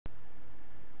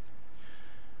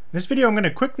In this video, I'm going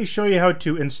to quickly show you how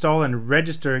to install and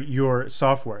register your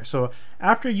software. So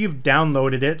after you've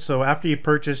downloaded it, so after you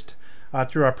purchased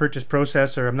through our purchase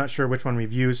processor, I'm not sure which one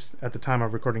we've used at the time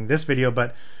of recording this video,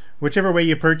 but whichever way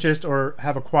you purchased or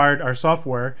have acquired our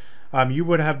software, you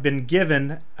would have been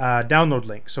given a download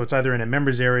link. So it's either in a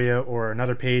members area or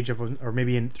another page or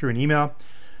maybe through an email.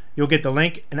 You'll get the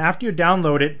link, and after you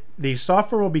download it, the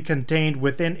software will be contained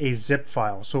within a zip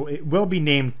file. So it will be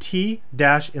named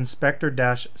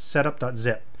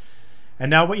t-inspector-setup.zip. And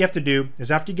now what you have to do is,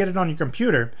 after you get it on your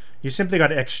computer, you simply got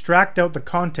to extract out the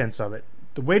contents of it.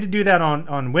 The way to do that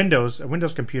on Windows, a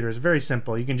Windows computer, is very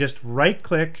simple. You can just right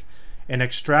click and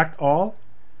extract all,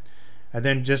 and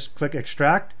then just click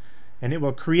extract, and it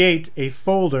will create a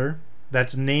folder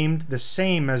that's named the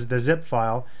same as the zip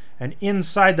file, and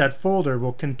inside that folder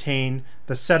will contain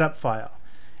the setup file.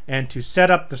 And to set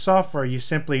up the software, you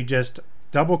simply just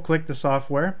double click the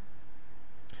software.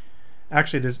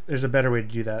 Actually, there's a better way to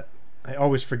do that. I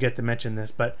always forget to mention this,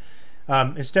 but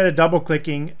instead of double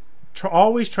clicking,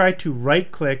 always try to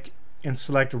right click and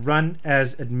select run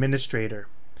as administrator.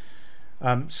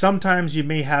 Sometimes you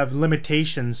may have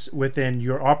limitations within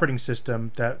your operating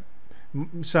system that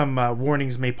some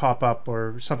warnings may pop up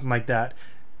or something like that.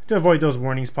 To avoid those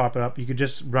warnings popping up, you could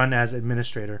just run as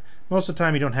administrator. Most of the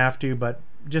time you don't have to, but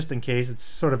just in case, it's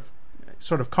sort of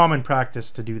common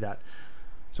practice to do that.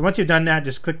 So once you've done that,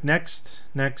 just click next,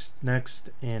 next, next,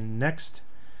 and next.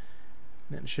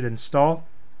 That should install.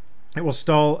 It will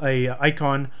install a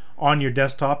icon on your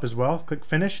desktop as well. Click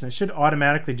finish, and it should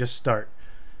automatically just start.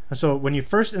 And so when you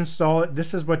first install it,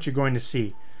 this is what you're going to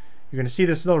see. You're going to see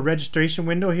this little registration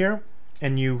window here,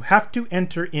 and you have to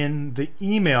enter in the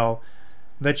email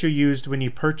that you used when you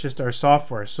purchased our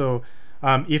software. So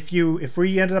if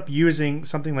we ended up using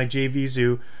something like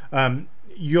JVZoo,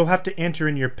 you'll have to enter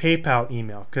in your PayPal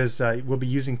email, because we'll be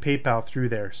using PayPal through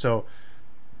there. So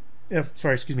all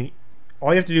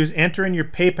you have to do is enter in your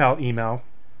PayPal email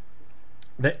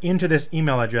into this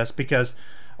email address, because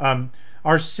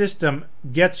our system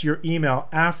gets your email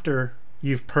after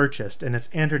you've purchased, and it's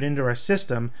entered into our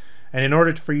system. And in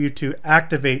order for you to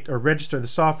activate or register the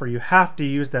software, you have to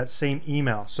use that same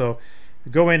email. So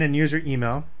go in and use your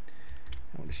email.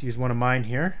 I'll just use one of mine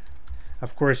here.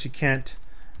 Of course, you can't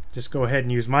just go ahead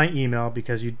and use my email,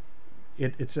 because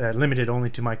it's limited only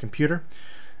to my computer.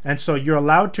 And so you're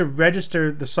allowed to register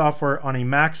the software on a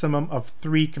maximum of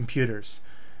 3 computers.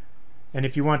 And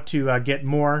if you want to get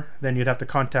more, then you'd have to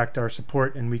contact our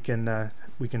support, and we can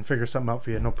figure something out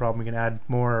for you. No problem. We can add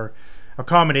more or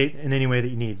accommodate in any way that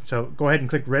you need. So go ahead and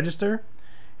click register,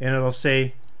 and it'll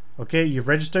say, okay, you've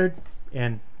registered,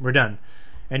 and we're done.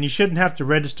 And you shouldn't have to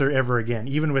register ever again.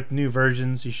 Even with new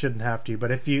versions, you shouldn't have to.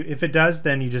 But if it does,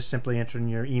 then you just simply enter in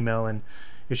your email, and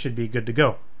it should be good to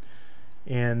go.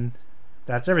 And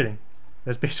that's everything.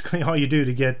 That's basically all you do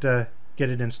to get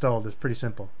it installed. It's pretty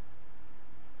simple.